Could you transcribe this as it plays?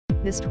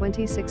This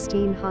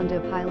 2016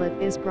 Honda Pilot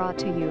is brought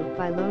to you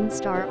by Lone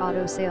Star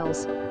Auto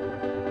Sales.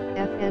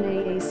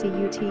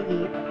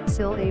 FNAACUTE,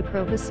 SIL A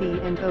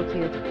Propacy and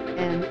OQ,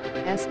 N,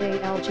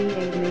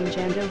 SALGA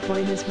Manjando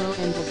Hoy Mismo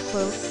and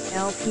Quo,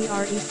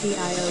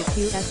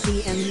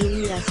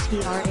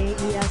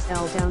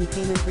 LPRECIOQSEMUESTRAESL Down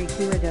Payment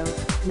Requirido,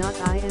 not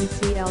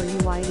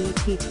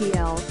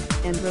INCLUYETTL,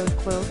 and Road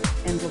Quo,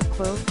 and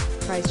Quo,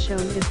 price shown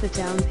is the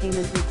down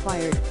payment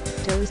required,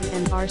 DOSE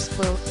and ARS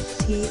Quo,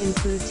 T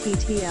include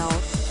TTL,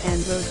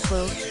 and Road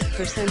Quo,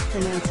 percent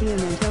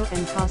financiamiento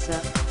and casa,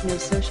 no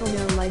social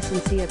no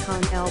licencia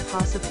con el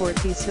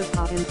pasaporte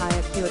supa and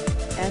IAQ,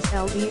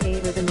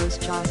 SLEA with the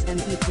most JOS and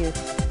EQ,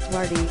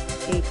 Duarte,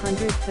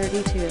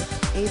 832,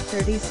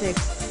 836,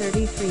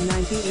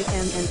 3398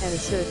 and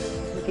Edisud,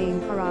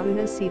 Game para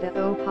una cita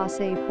o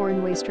pase por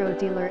nuestro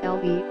dealer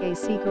LEA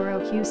Seguro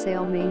Q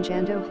Sale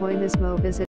Manjando Hoy Mismo Visit